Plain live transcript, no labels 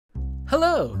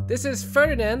Hello, this is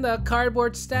Ferdinand the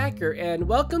Cardboard Stacker, and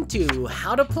welcome to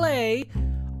How to Play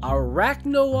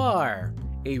Arachnoir,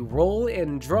 a roll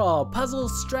and draw puzzle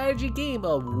strategy game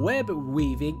of web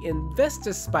weaving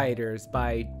investi-spiders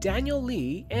by Daniel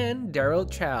Lee and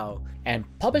Daryl Chow, and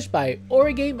published by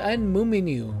Origame and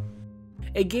Muminu.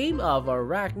 A game of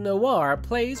Arachnoir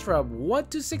plays from 1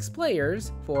 to 6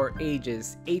 players for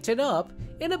ages 8 and up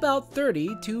in about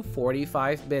 30 to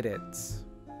 45 minutes.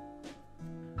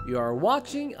 You are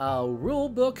watching a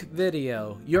rulebook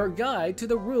video, your guide to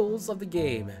the rules of the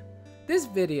game. This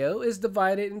video is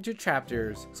divided into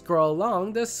chapters. Scroll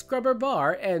along the scrubber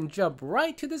bar and jump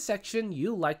right to the section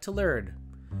you like to learn.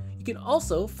 You can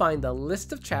also find the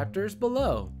list of chapters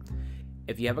below.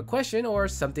 If you have a question or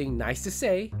something nice to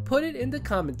say, put it in the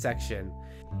comment section.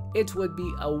 It would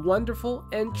be a wonderful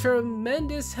and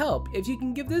tremendous help if you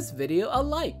can give this video a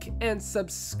like and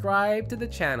subscribe to the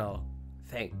channel.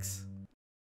 Thanks.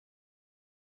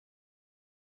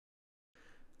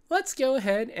 Let's go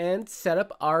ahead and set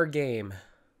up our game.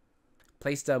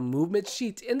 Place the movement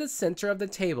sheet in the center of the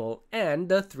table and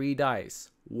the 3 dice,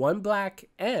 1 black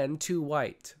and 2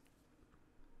 white.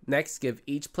 Next, give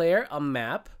each player a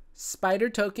map, spider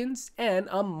tokens, and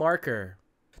a marker.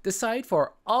 Decide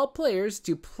for all players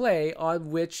to play on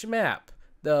which map,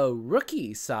 the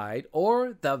rookie side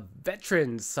or the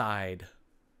veteran side.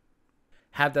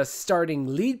 Have the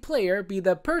starting lead player be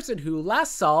the person who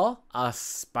last saw a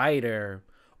spider,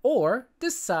 or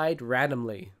decide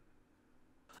randomly.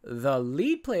 The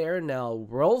lead player now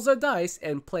rolls a dice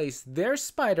and places their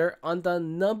spider on the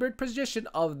numbered position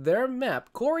of their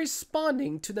map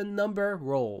corresponding to the number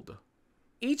rolled.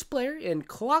 Each player in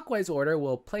clockwise order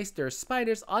will place their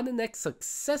spiders on the next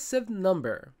successive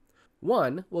number.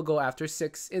 1 will go after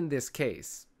 6 in this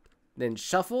case. Then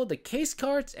shuffle the case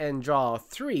cards and draw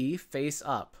 3 face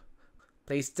up.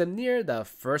 Place them near the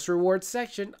first reward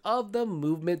section of the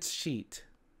movement sheet.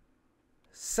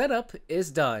 Setup is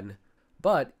done,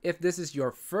 but if this is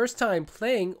your first time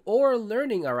playing or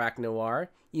learning Arachnoir,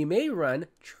 you may run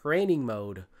training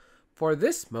mode. For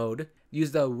this mode,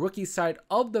 use the rookie side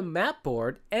of the map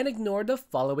board and ignore the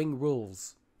following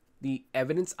rules: the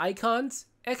evidence icons,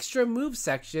 extra move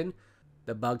section,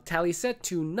 the bug tally set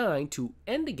to 9 to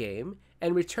end the game,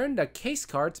 and return the case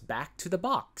cards back to the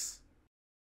box.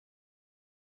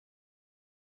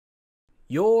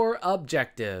 Your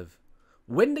objective: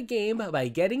 win the game by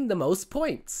getting the most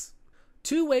points.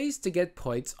 2 ways to get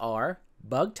points are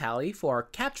bug tally for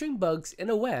capturing bugs in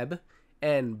a web,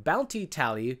 and bounty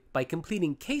tally by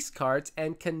completing case cards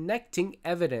and connecting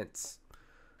evidence.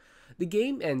 The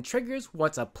game end triggers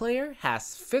once a player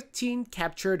has 15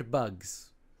 captured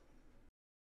bugs.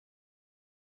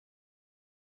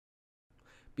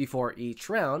 Before each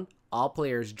round, all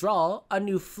players draw a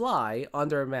new fly on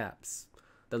their maps.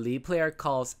 The lead player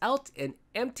calls out an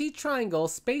empty triangle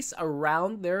space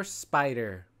around their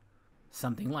spider,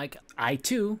 something like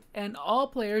I2, and all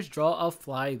players draw a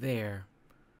fly there.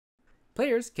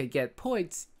 Players can get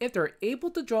points if they're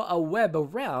able to draw a web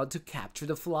around to capture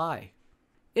the fly.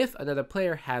 If another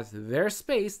player has their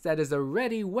space that is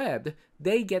already webbed,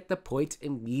 they get the point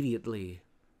immediately.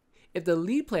 If the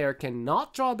lead player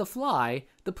cannot draw the fly,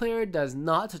 the player does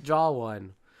not draw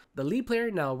one. The lead player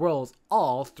now rolls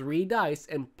all 3 dice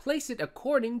and place it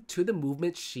according to the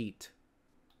movement sheet.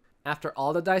 After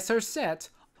all the dice are set,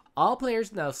 all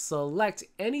players now select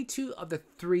any 2 of the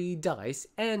 3 dice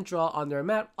and draw on their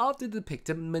map of the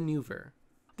depicted maneuver.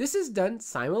 This is done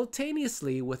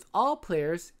simultaneously with all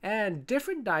players, and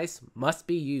different dice must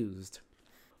be used.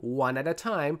 1 at a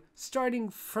time, starting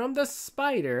from the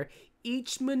spider.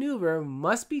 Each maneuver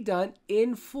must be done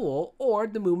in full or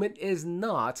the movement is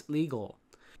not legal.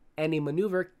 Any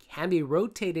maneuver can be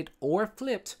rotated or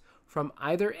flipped from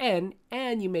either end,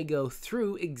 and you may go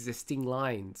through existing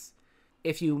lines.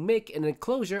 If you make an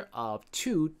enclosure of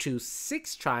 2 to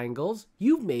 6 triangles,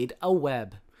 you've made a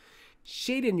web.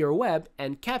 Shade in your web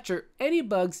and capture any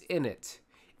bugs in it.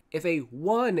 If a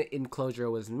 1 enclosure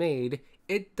was made,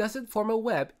 it doesn't form a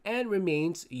web and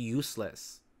remains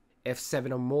useless. If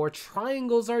 7 or more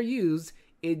triangles are used,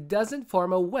 it doesn't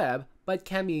form a web but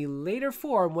can be later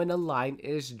formed when a line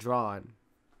is drawn.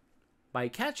 By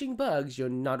catching bugs, you'll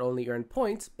not only earn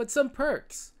points, but some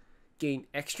perks. Gain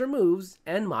extra moves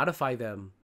and modify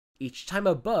them. Each time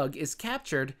a bug is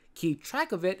captured, keep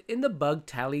track of it in the bug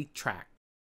tally track.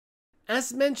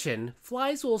 As mentioned,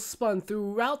 flies will spawn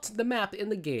throughout the map in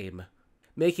the game.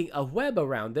 Making a web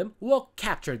around them will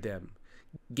capture them,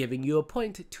 giving you a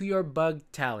point to your bug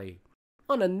tally.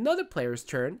 On another player's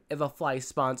turn, if a fly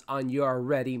spawns on your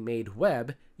ready-made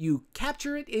web, you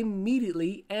capture it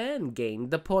immediately and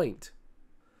gain the point.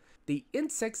 The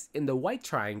insects in the white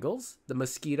triangles, the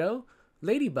mosquito,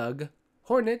 ladybug,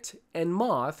 hornet, and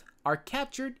moth, are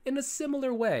captured in a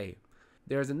similar way.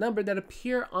 There is a number that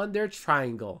appear on their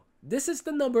triangle. This is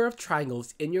the number of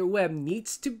triangles in your web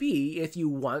needs to be if you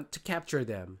want to capture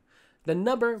them. The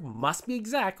number must be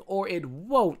exact or it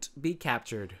won't be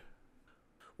captured.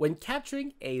 When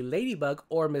capturing a ladybug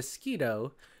or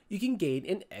mosquito, you can gain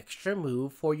an extra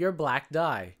move for your black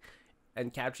die.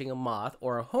 And capturing a moth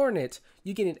or a hornet,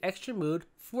 you get an extra move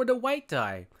for the white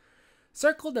die.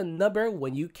 Circle the number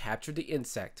when you capture the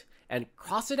insect, and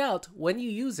cross it out when you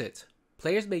use it.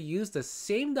 Players may use the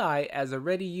same die as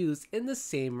already used in the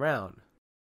same round.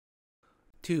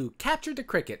 To capture the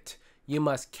cricket, you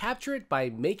must capture it by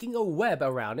making a web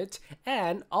around it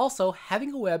and also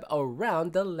having a web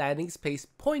around the landing space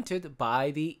pointed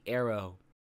by the arrow.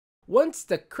 Once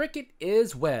the cricket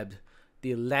is webbed,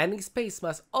 the landing space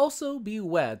must also be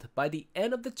webbed by the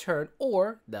end of the turn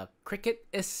or the cricket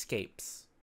escapes.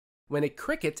 When a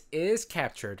cricket is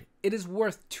captured, it is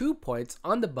worth 2 points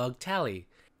on the bug tally,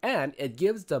 and it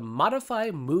gives the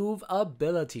Modify Move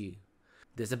ability.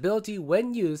 This ability,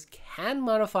 when used, can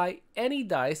modify any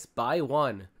dice by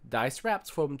 1. Dice wraps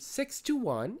from 6 to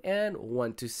 1 and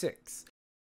 1 to 6.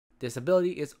 This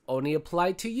ability is only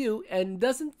applied to you and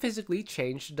doesn't physically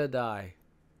change the die.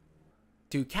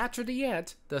 To capture the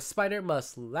ant, the spider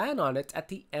must land on it at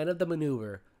the end of the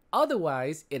maneuver.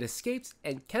 Otherwise, it escapes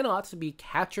and cannot be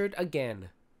captured again.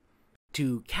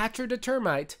 To capture the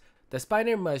termite, the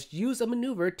spider must use a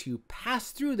maneuver to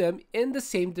pass through them in the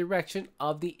same direction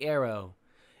of the arrow.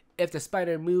 If the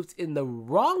spider moves in the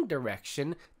wrong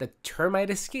direction, the termite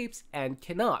escapes and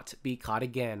cannot be caught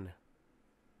again.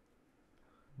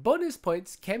 Bonus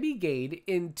points can be gained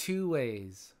in 2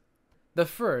 ways. The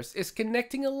first is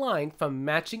connecting a line from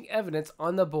matching evidence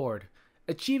on the board.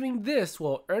 Achieving this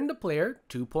will earn the player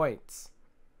 2 points.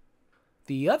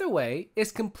 The other way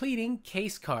is completing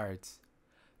case cards.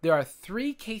 There are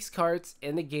 3 case cards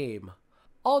in the game.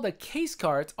 All the case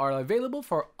cards are available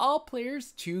for all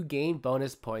players to gain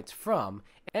bonus points from,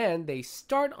 and they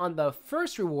start on the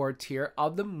first reward tier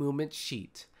of the movement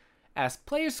sheet. As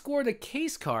players score the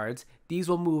case cards, these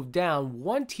will move down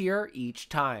 1 tier each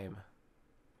time.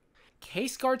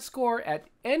 Case cards score at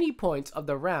any points of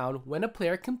the round when a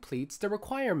player completes the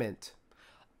requirement.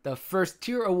 The first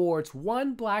tier awards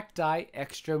 1 black die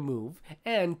extra move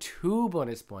and 2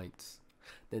 bonus points.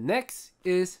 The next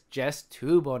is just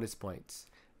 2 bonus points.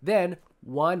 Then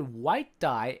 1 white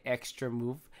die extra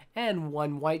move and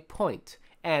 1 white point.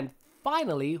 And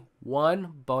finally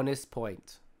 1 bonus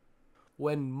point.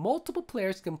 When multiple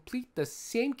players complete the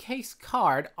same case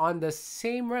card on the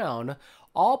same round,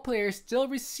 all players still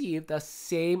receive the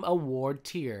same award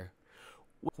tier.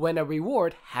 When a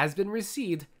reward has been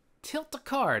received, tilt the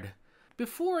card.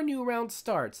 Before a new round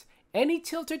starts, any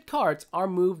tilted cards are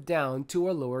moved down to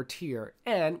a lower tier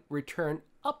and return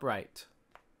upright.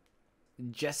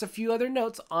 Just a few other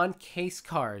notes on case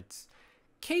cards.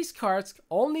 Case cards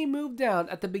only move down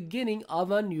at the beginning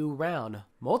of a new round.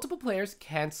 Multiple players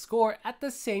can score at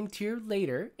the same tier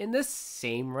later in the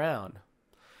same round.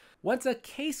 Once a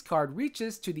case card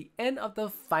reaches to the end of the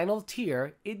final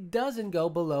tier, it doesn't go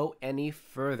below any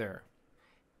further.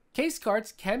 Case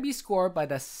cards can be scored by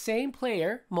the same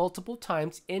player multiple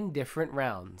times in different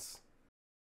rounds.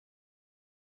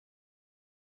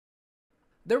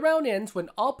 The round ends when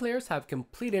all players have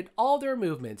completed all their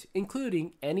movement,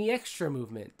 including any extra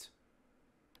movement.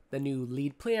 The new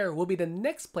lead player will be the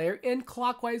next player in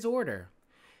clockwise order.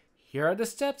 Here are the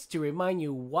steps to remind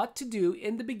you what to do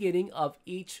in the beginning of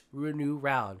each new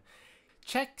round.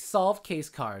 Check solve case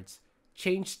cards.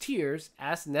 Change tiers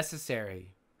as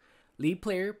necessary. Lead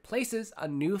player places a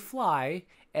new fly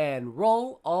and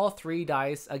roll all 3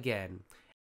 dice again.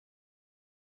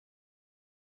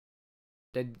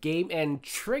 The game end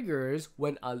triggers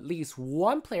when at least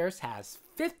one player has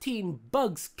 15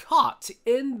 bugs caught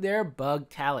in their bug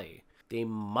tally. They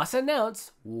must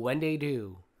announce when they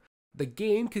do. The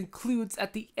game concludes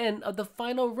at the end of the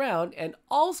final round and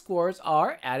all scores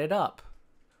are added up.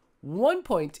 1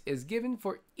 point is given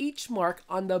for each mark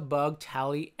on the bug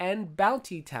tally and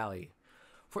bounty tally.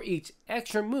 For each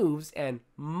extra moves and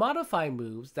modify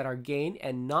moves that are gained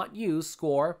and not used,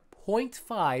 score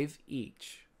 0.5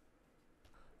 each.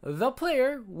 The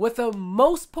player with the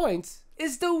most points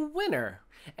is the winner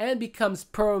and becomes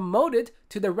promoted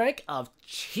to the rank of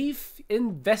Chief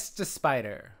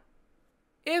Investi-Spider.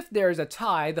 If there is a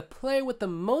tie, the player with the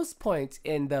most points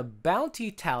in the bounty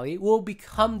tally will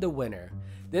become the winner.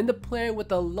 Then the player with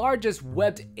the largest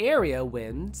webbed area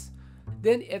wins.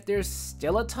 Then if there's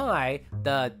still a tie,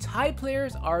 the tie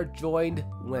players are joined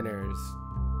winners.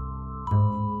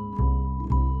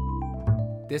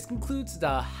 This concludes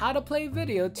the how to play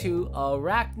video to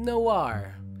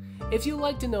Arachnoir. If you'd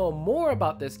like to know more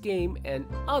about this game and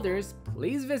others,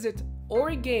 please visit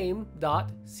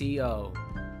Origame.co.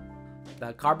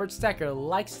 The Cardboard Stacker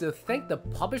likes to thank the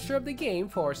publisher of the game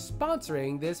for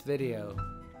sponsoring this video.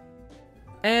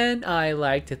 And I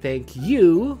like to thank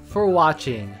you for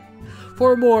watching.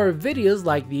 For more videos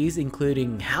like these,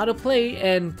 including how to play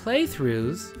and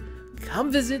playthroughs,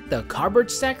 come visit the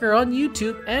Cardboard Stacker on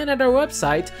YouTube and at our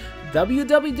website,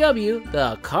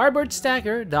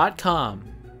 www.thecardboardstacker.com.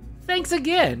 Thanks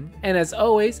again, and as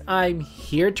always, I'm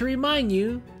here to remind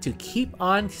you to keep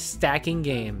on stacking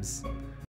games.